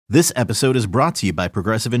This episode is brought to you by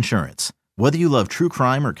Progressive Insurance. Whether you love true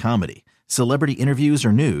crime or comedy, celebrity interviews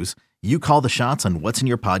or news, you call the shots on what's in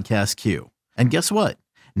your podcast queue. And guess what?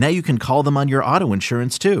 Now you can call them on your auto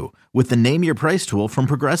insurance too with the Name Your Price tool from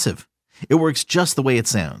Progressive. It works just the way it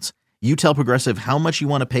sounds. You tell Progressive how much you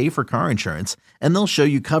want to pay for car insurance, and they'll show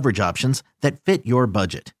you coverage options that fit your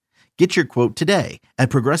budget. Get your quote today at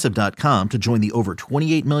Progressive.com to join the over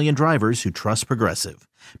 28 million drivers who trust Progressive.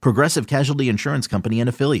 Progressive Casualty Insurance Company and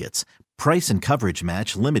Affiliates. Price and coverage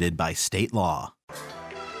match limited by state law.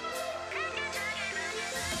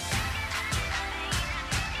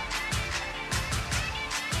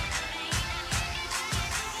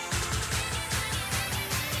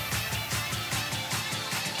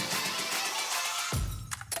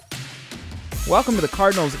 Welcome to the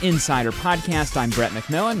Cardinals Insider Podcast. I'm Brett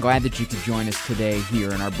McMillan. Glad that you could join us today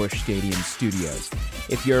here in our Busch Stadium studios.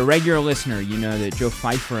 If you're a regular listener, you know that Joe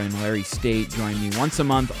Pfeiffer and Larry State join me once a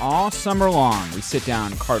month all summer long. We sit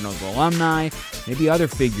down Cardinals alumni, maybe other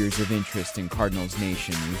figures of interest in Cardinals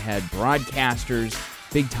Nation. We had broadcasters,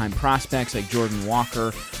 big-time prospects like Jordan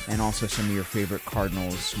Walker, and also some of your favorite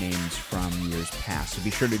Cardinals names from years past. So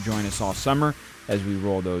be sure to join us all summer as we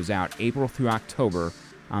roll those out, April through October,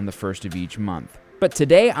 on the first of each month. But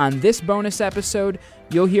today, on this bonus episode,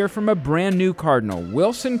 you'll hear from a brand new Cardinal,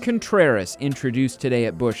 Willson Contreras, introduced today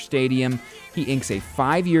at Busch Stadium. He inks a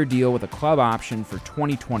 5-year deal with a club option for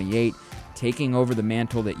 2028, taking over the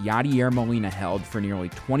mantle that Yadier Molina held for nearly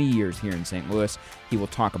 20 years here in St. Louis. He will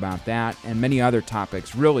talk about that and many other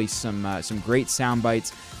topics. Really some great sound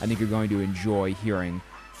bites I think you're going to enjoy hearing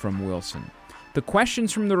from Willson. The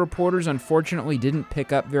questions from the reporters, unfortunately, didn't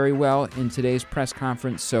pick up very well in today's press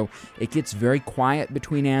conference, so it gets very quiet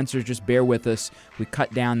between answers. Just bear with us. We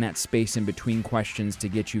cut down that space in between questions to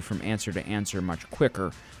get you from answer to answer much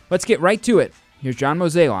quicker. Let's get right to it. Here's John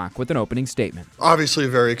Mozeliak with an opening statement. Obviously a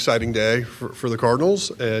very exciting day for the Cardinals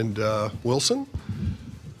and Willson.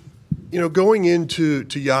 You know, going into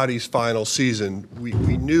Yadi's final season, we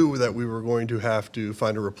knew that we were going to have to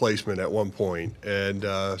find a replacement at one point. And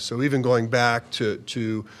so even going back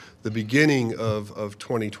to the beginning of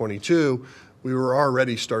 2022, we were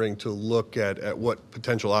already starting to look at what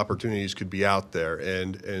potential opportunities could be out there.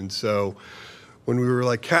 And so when we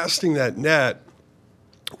were casting that net,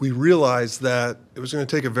 we realized that it was going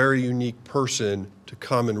to take a very unique person to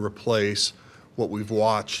come and replace what we've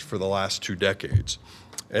watched for the last 2 decades.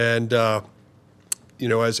 And,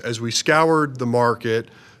 as we scoured the market,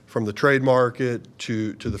 from the trade market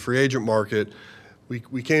to the free agent market,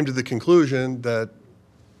 we came to the conclusion that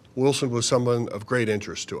Willson was someone of great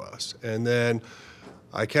interest to us. And then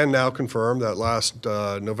I can now confirm that last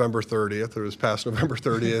November 30th, or this past November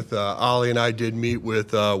 30th, Ollie and I did meet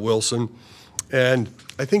with Willson. And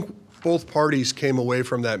I think both parties came away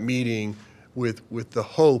from that meeting with the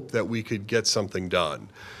hope that we could get something done.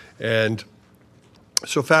 And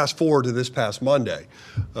so fast forward to this past Monday,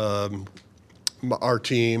 our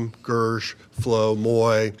team, Gersh, Flo,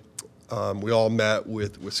 Moy, we all met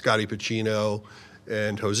with Scotty Pacino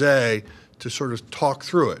and Jose to sort of talk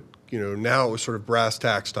through it. You know, now it was sort of brass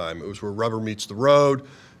tacks time. It was where rubber meets the road.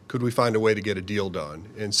 Could we find a way to get a deal done?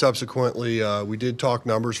 And subsequently, we did talk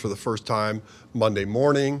numbers for the first time Monday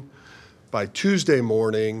morning. By Tuesday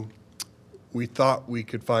morning, we thought we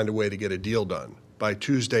could find a way to get a deal done. By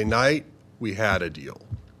Tuesday night, we had a deal.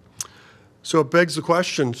 So it begs the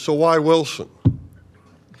question, so why Willson?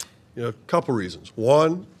 You know, a couple reasons.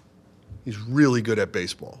 One, he's really good at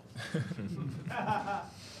baseball.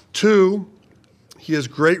 2, he has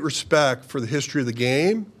great respect for the history of the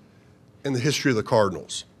game and the history of the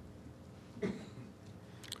Cardinals.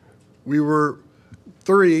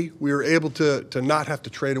 3, we were able to not have to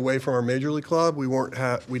trade away from our major league club.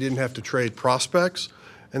 We didn't have to trade prospects,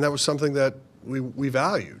 and that was something that we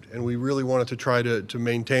valued, and we really wanted to try to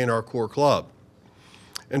maintain our core club.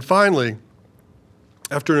 And finally,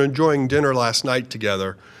 after enjoying dinner last night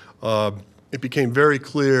together, it became very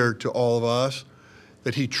clear to all of us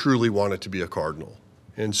that he truly wanted to be a Cardinal.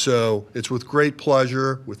 And so it's with great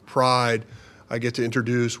pleasure, with pride, I get to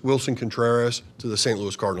introduce Willson Contreras to the St.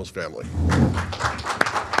 Louis Cardinals family.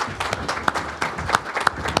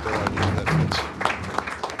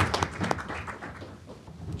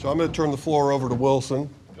 So I'm going to turn the floor over to Willson.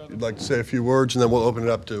 If you'd like to say a few words, and then we'll open it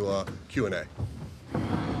up to Q&A.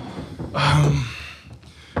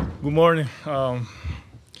 Good morning.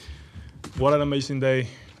 What an amazing day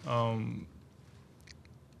for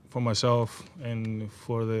myself and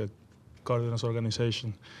for the Cardinals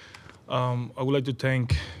organization. I would like to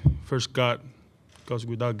thank first God, because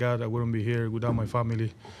without God, I wouldn't be here. Without my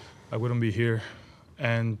family, I wouldn't be here.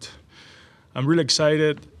 And I'm really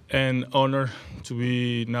excited and honor to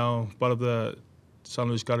be now part of the San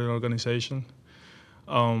Luis Cardinals organization.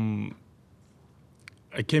 I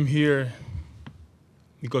came here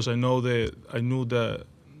because I knew the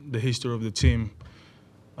history of the team.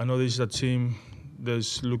 I know this is a team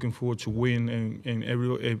that's looking forward to win,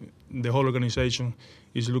 and the whole organization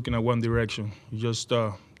is looking at one direction, just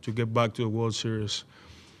to get back to the World Series.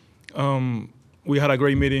 We had a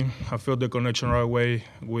great meeting. I felt the connection right away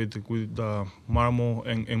with Marmo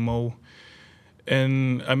and Mo,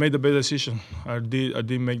 and I made the best decision. I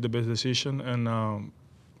did make the best decision, and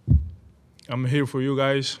I'm here for you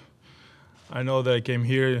guys. I know that I came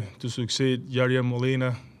here to succeed Yadier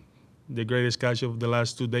Molina, the greatest catcher of the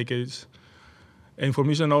last 2 decades. And for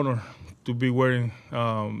me, it's an honor to be wearing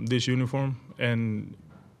this uniform and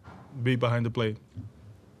be behind the plate.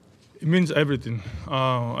 It means everything.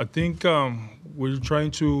 I think we're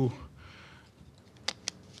trying to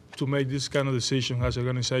make this kind of decision as an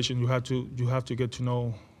organization. You have to get to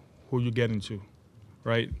know who you're getting to,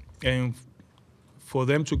 right? And for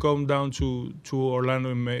them to come down to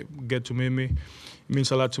Orlando and get to meet me, it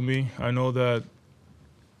means a lot to me. I know that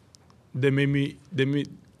they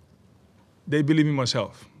believe in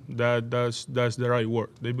myself. That's the right word.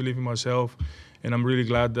 They believe in myself, and I'm really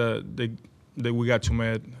glad that we got to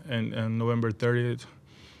meet on November 30th.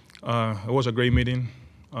 It was a great meeting.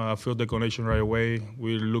 I felt the connection right away.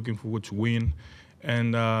 We're looking forward to win,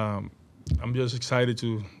 and I'm just excited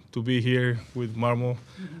to be here with Marmo.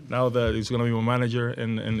 Now that he's going to be my manager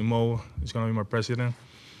and Mo is going to be my president.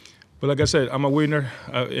 But like I said, I'm a winner,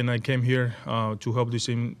 and I came here to help this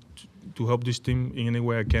team. To help this team in any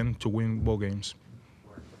way I can to win ball games.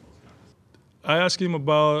 I asked him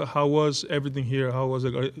about how was everything here, how was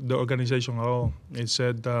the organization at all. He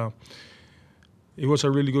said it was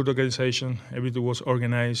a really good organization. Everything was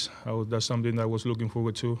organized. That's something that I was looking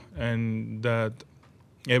forward to, and that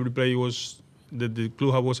every player the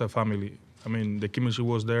clubhouse was a family. I mean, the chemistry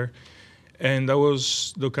was there, and that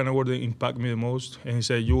was the kind of word that impacted me the most. And he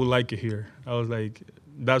said, "You will like it here." I was like,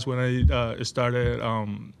 that's when I started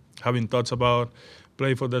having thoughts about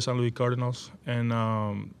playing for the San Luis Cardinals, and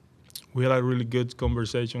we had a really good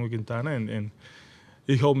conversation with Quintana, and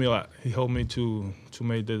he helped me a lot. He helped me to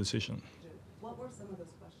make the decision. What were some of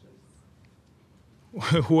those questions?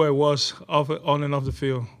 Who I was on and off the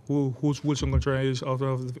field, who's Wilson Contreras is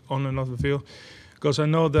on and off the field, because I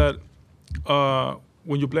know that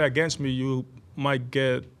when you play against me, you might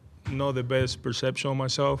get not the best perception of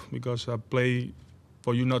myself because I play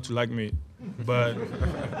for you not to like me. But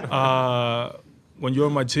when you're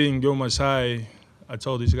on my team, you're on my side, I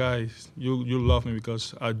told these guys, you love me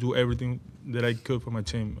because I do everything that I could for my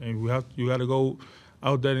team. And you got to go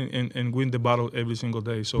out there and win the battle every single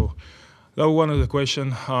day. So that was one of the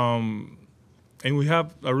questions. And we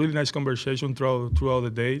have a really nice conversation throughout the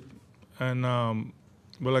day. And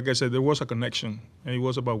but like I said, there was a connection, and it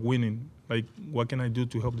was about winning. Like, what can I do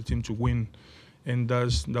to help the team to win? And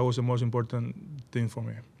that was the most important thing for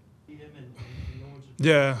me.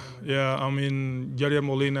 Yeah. I mean, Yadier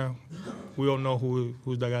Molina, we all know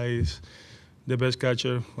who that guy is. The best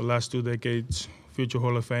catcher for the last 2 decades, future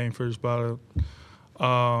Hall of Fame, first ballot.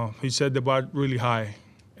 He set the bar really high,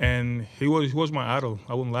 and he was my idol.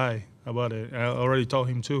 I wouldn't lie about it. I already told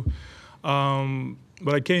him too.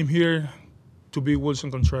 But I came here to be Wilson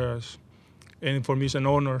Contreras, and for me it's an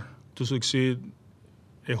honor to succeed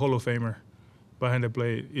a Hall of Famer behind the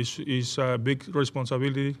plate. It's a big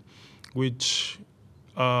responsibility, which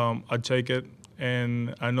I take it,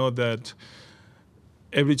 and I know that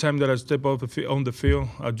every time that I step on the field,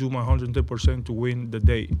 I do my 110% to win the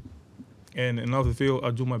day. And off the field,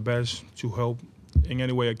 I do my best to help in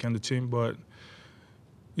any way I can the team. But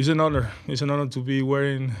it's an honor. It's an honor to be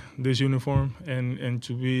wearing this uniform and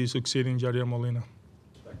to be succeeding Yadier Molina.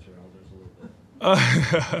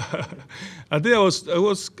 I think it was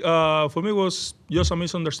for me, it was just a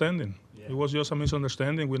misunderstanding. Yeah. It was just a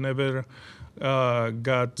misunderstanding. We never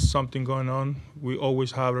got something going on. We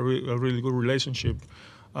always have a really good relationship.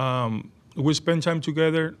 We spend time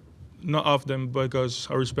together, not often because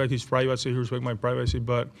I respect his privacy, he respects my privacy,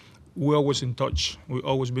 but we're always in touch. We've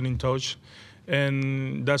always been in touch.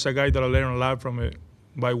 And that's a guy that I learned a lot from it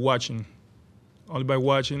by watching, only by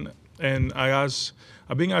watching. And I've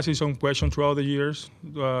been asking some questions throughout the years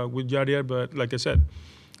with Yadier, but like I said,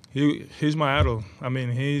 he's my idol. I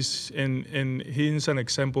mean, he's an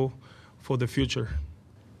example for the future.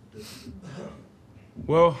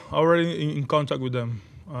 Well, already in contact with them,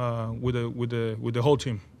 with the whole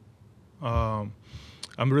team.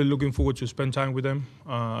 I'm really looking forward to spend time with them.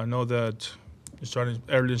 I know that starting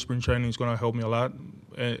early in spring training is going to help me a lot,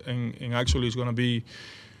 and actually it's going to be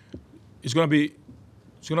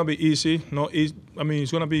It's gonna be easy. I mean,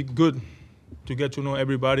 it's gonna be good to get to know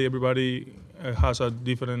everybody. Everybody has a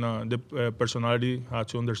different personality. Has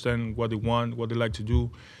to understand what they want, what they like to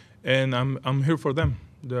do, and I'm here for them.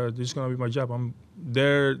 This is gonna be my job. I'm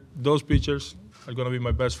there. Those pitchers are gonna be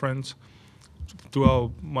my best friends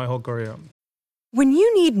throughout my whole career. When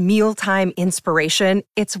you need mealtime inspiration,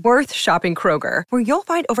 it's worth shopping Kroger, where you'll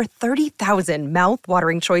find over 30,000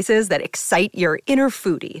 mouth-watering choices that excite your inner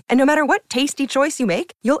foodie. And no matter what tasty choice you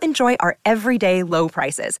make, you'll enjoy our everyday low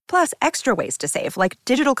prices, plus extra ways to save, like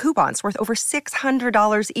digital coupons worth over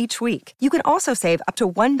 $600 each week. You can also save up to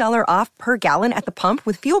 $1 off per gallon at the pump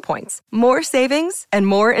with fuel points. More savings and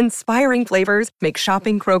more inspiring flavors make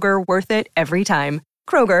shopping Kroger worth it every time.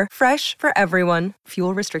 Kroger, fresh for everyone.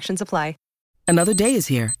 Fuel restrictions apply. Another day is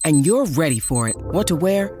here, and you're ready for it. What to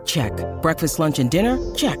wear? Check. Breakfast, lunch, and dinner?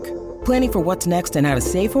 Check. Planning for what's next and how to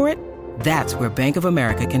save for it? That's where Bank of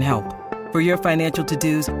America can help. For your financial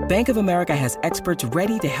to-dos, Bank of America has experts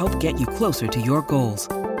ready to help get you closer to your goals.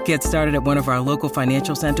 Get started at one of our local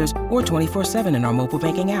financial centers or 24/7 in our mobile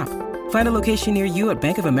banking app. Find a location near you at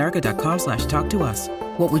bankofamerica.com/talktous.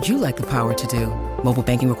 What would you like the power to do? Mobile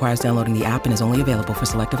banking requires downloading the app and is only available for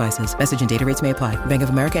select devices. Message and data rates may apply. Bank of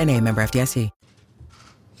America N.A., member FDIC.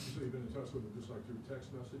 So you've been in touch with them just like through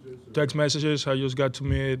text messages? Text messages. I just got to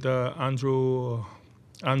meet Andre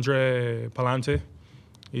Palante.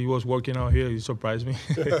 He was working out here. He surprised me,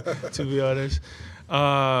 to be honest.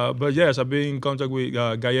 But yes, I've been in contact with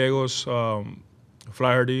Gallegos,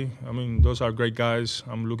 Flaherty. I mean, those are great guys.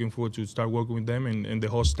 I'm looking forward to start working with them and the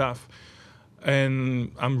whole staff.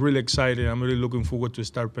 And I'm really excited. I'm really looking forward to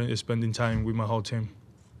start spending time with my whole team.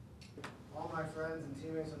 All my friends and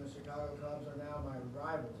teammates on the Chicago Cubs are now my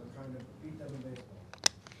rivals. I'm trying to beat them in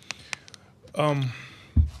baseball.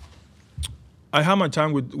 I had my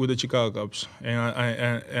time with the Chicago Cubs, and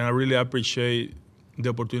I really appreciate the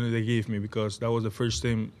opportunity they gave me, because that was the first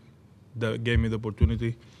team that gave me the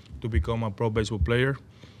opportunity to become a pro baseball player.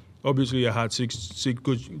 Obviously, I had six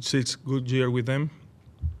good years with them.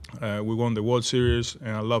 We won the World Series,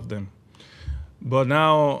 and I love them. But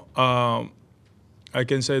now I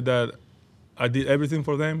can say that I did everything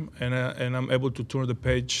for them, and I'm able to turn the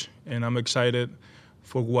page, and I'm excited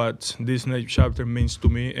for what this next chapter means to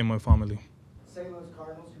me and my family. St. Louis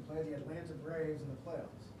Cardinals who play the Atlanta Braves in the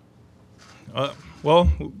playoffs.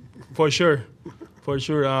 Well, for sure.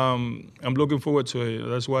 I'm looking forward to it.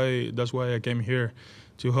 That's why I came here,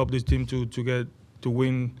 to help this team to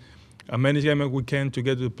win as many games as we can, to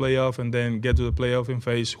get to the playoff, and then get to the playoff and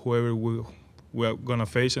face whoever we're gonna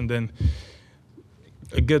face, and then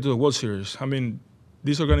get to the World Series. I mean,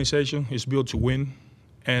 this organization is built to win,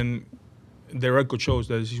 and the record shows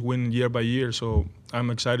that it's winning year by year. So I'm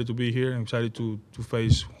excited to be here. I'm excited to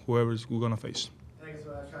face whoever we're gonna face. I guess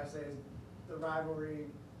what I was trying to say is the rivalry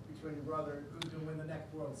between your brother, who's going to win the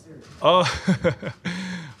next World Series? Oh,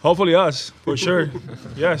 hopefully us, for sure.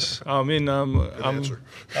 Yes, I mean, Good answer.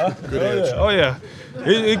 Good answer. Oh yeah,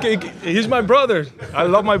 he's my brother. I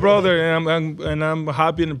love my brother, and I'm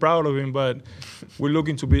happy and proud of him. But we're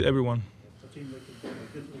looking to beat everyone. A team that could get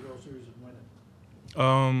to the World Series and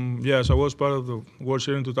win it. Yes, I was part of the World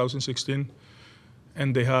Series in 2016,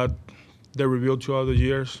 and they had their rebuild throughout the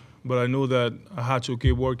years. But I knew that I had to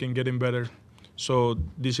keep working, getting better. So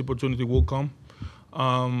this opportunity will come.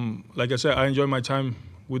 Like I said, I enjoyed my time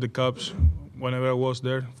with the Cubs whenever I was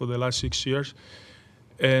there for the last 6 years.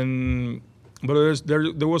 But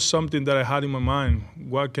there was something that I had in my mind.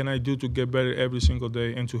 What can I do to get better every single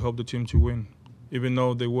day and to help the team to win? Even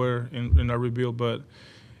though they were in a rebuild,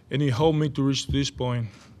 and it helped me to reach this point.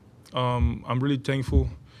 I'm really thankful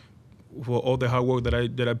for all the hard work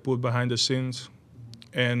that I put behind the scenes.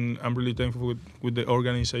 And I'm really thankful with the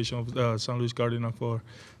organization of the St. Louis Cardinals for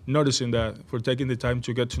noticing that, for taking the time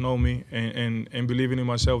to get to know me and believing in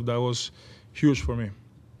myself. That was huge for me.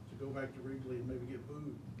 To go back to Wrigley and maybe get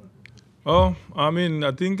booed. Oh, I mean,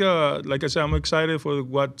 I think, like I said, I'm excited for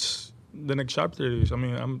what the next chapter is. I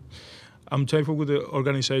mean, I'm thankful with the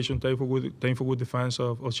organization, thankful with the fans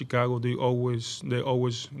of Chicago. They always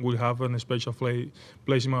will have a special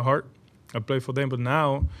place in my heart. I play for them, but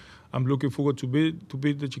now I'm looking forward to beat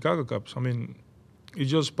the Chicago Cubs. I mean, it's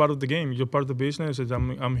just part of the game. It's just part of the business.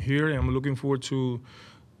 I'm here, and I'm looking forward to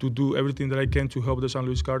do everything that I can to help the St.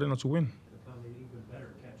 Louis Cardinals to win.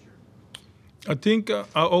 I think I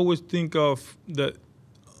always think of that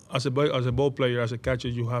as a ball player, as a catcher,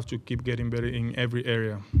 you have to keep getting better in every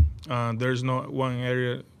area. There's not one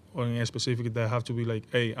area or in a specific that I have to be like,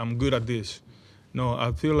 hey, I'm good at this. No,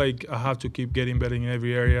 I feel like I have to keep getting better in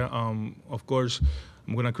every area. Of course,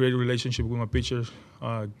 I'm going to create a relationship with my pitchers,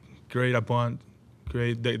 create a bond,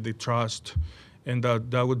 create the trust, and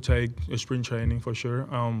that would take a sprint training for sure.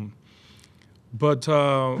 But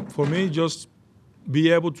for me, just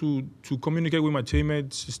be able to communicate with my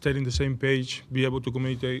teammates, stay in the same page, be able to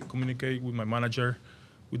communicate with my manager,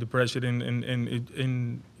 with the president,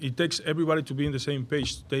 and it takes everybody to be in the same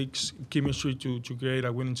page. It takes chemistry to create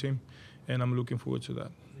a winning team, and I'm looking forward to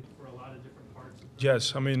that. For a lot of different parts.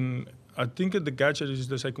 Yes, I mean, I think the catcher is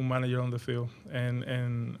the second manager on the field,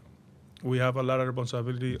 and we have a lot of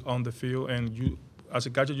responsibility on the field, and you, as a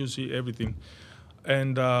catcher, you see everything.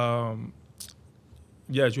 And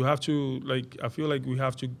yes, you have to, I feel like we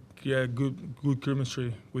have to get good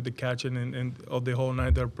chemistry with the catching and of the whole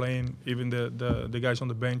night they're playing, even the guys on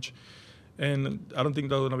the bench. And I don't think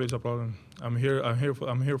that's gonna be a problem. I'm here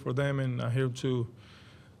for them, and I'm here to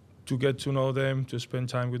get to know them, to spend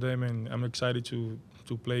time with them, and I'm excited to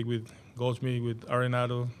play with Goldsmith, with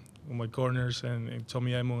Arenado, with my corners, and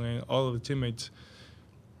Tommy Edman, and all of the teammates.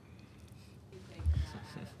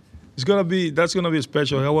 That's gonna be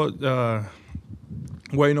special.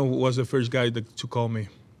 Waino was the first guy to call me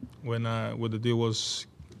when the deal was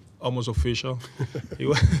almost official. He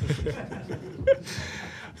was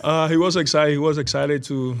excited. He was excited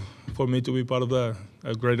for me to be part of a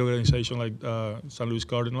great organization like St. Louis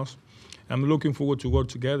Cardinals. I'm looking forward to work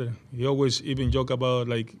together. He always even joke about,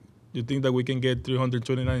 like, you think that we can get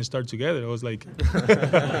 329 and start together? I was like,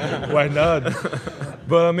 why not?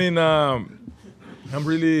 But I mean, I'm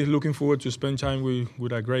really looking forward to spend time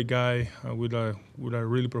with a great guy, with a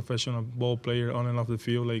really professional ball player on and off the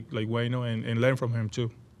field like Waino, and learn from him too.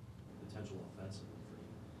 Potential offensively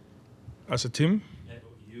for you. As a team? Yeah,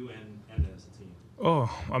 you and as a team. Oh,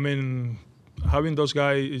 I mean, having those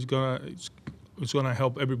guys is gonna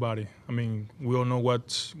help everybody. I mean, we all know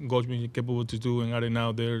what Goldsmith is capable to do, and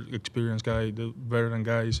Arenado, they're experienced guys, the veteran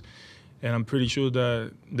guys. And I'm pretty sure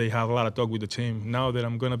that they have a lot of talk with the team. Now that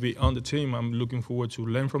I'm going to be on the team, I'm looking forward to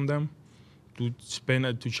learn from them,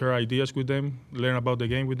 to share ideas with them, learn about the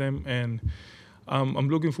game with them, and I'm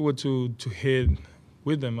looking forward to hit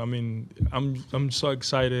with them. I mean, I'm so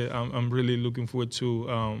excited. I'm really looking forward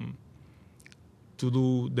to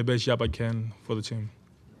do the best job I can for the team.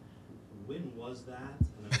 When was that?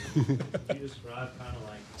 And I mean, can you describe kind of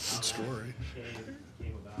like how that story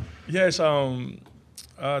came about? Yes,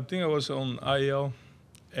 I think I was on IL,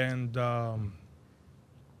 and that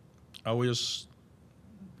was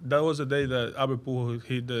the day that Albert Pujols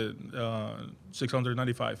hit the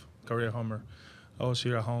 695 career homer. I was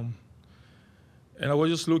here at home, and I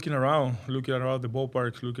was just looking around the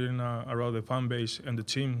ballpark, looking around the fan base and the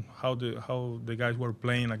team, how the guys were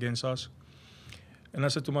playing against us. And I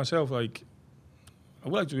said to myself, like, I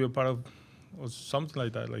would like to be a part of something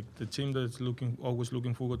like that, like the team that's always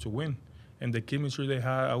looking forward to win. And the chemistry they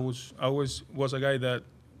had, I always was a guy that,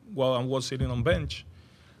 while I was sitting on bench,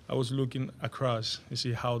 I was looking across to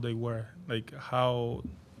see how they were, like how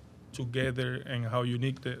together and how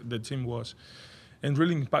unique the team was. And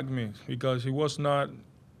really impacted me because it was not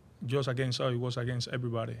just against us, it was against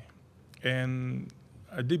everybody. And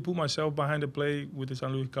I did put myself behind the plate with the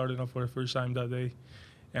St. Louis Cardinals for the first time that day,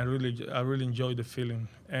 and I really enjoyed the feeling.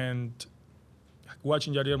 And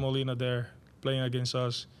watching Yadier Molina there playing against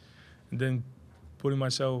us, and then putting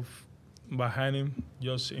myself behind him,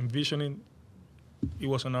 just envisioning, it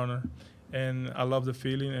was an honor. And I love the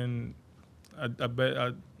feeling, and I bet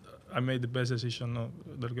I made the best decision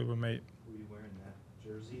that I've ever made. Were you wearing that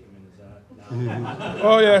jersey? I mean, is that now?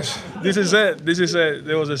 Oh, yes. This is it.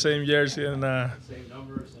 There was the same jersey. And Same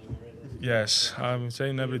number, same everything? yes, I'm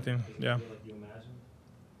saying everything, yeah. You imagine?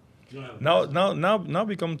 You don't have Now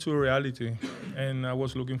become to a reality, and I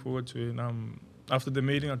was looking forward to it. After the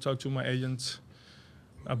meeting, I talked to my agents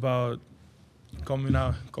about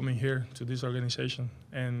coming here to this organization,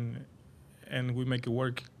 and we make it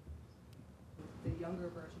work. The younger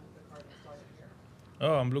version of the Cardinals started here.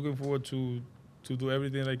 Oh, I'm looking forward to do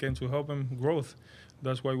everything I can to help them growth.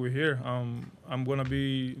 That's why we're here. I'm gonna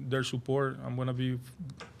be their support. I'm gonna be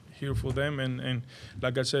here for them, and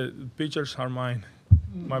like I said, pitchers are mine,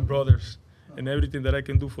 my brothers, and everything that I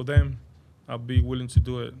can do for them, I'll be willing to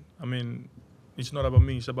do it. I mean, it's not about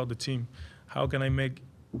me, it's about the team. How can I make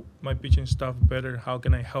my pitching staff better? How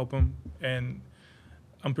can I help them? And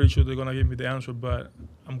I'm pretty sure they're going to give me the answer, but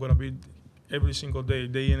I'm going to be every single day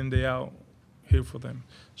in and day out, here for them.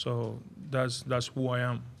 So that's who I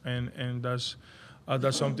am, and that's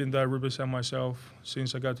something that I represent myself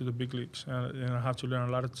since I got to the big leagues, and I have to learn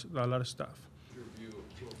a lot of stuff.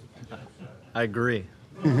 I agree.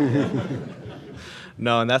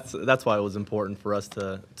 No, and that's why it was important for us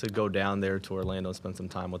to go down there to Orlando and spend some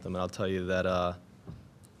time with them. And I'll tell you that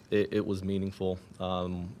it was meaningful.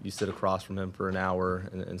 You sit across from him for an hour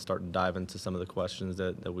and start to dive into some of the questions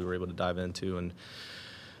that we were able to dive into. And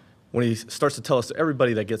when he starts to tell us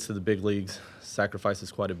everybody that gets to the big leagues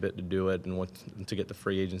sacrifices quite a bit to do it, and to get to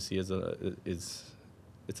free agency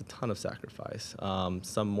it's a ton of sacrifice,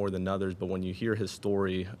 some more than others. But when you hear his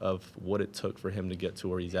story of what it took for him to get to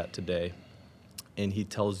where he's at today, and he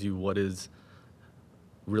tells you what is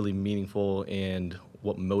really meaningful and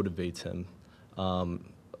what motivates him,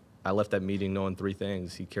 I left that meeting knowing 3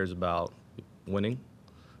 things. He cares about winning,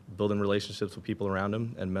 building relationships with people around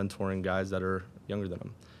him, and mentoring guys that are younger than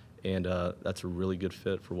him. And that's a really good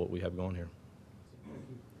fit for what we have going here.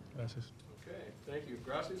 Gracias. Okay, thank you.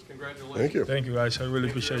 Gracias, congratulations. Thank you. Thank you, guys. I really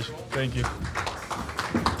appreciate you. Thank you.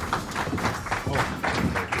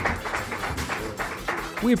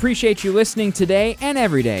 We appreciate you listening today and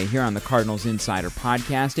every day here on the Cardinals Insider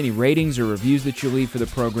Podcast. Any ratings or reviews that you leave for the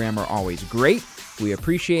program are always great. We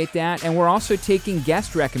appreciate that. And we're also taking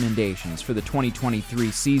guest recommendations for the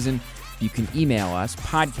 2023 season. You can email us,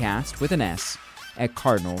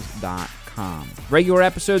 podcast@cardinals.com. Regular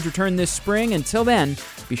episodes return this spring. Until then,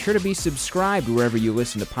 be sure to be subscribed wherever you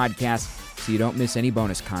listen to podcasts so you don't miss any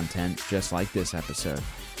bonus content just like this episode.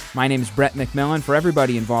 My name is Brett McMillan. For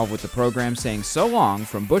everybody involved with the program, saying so long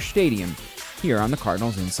from Busch Stadium here on the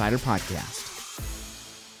Cardinals Insider Podcast.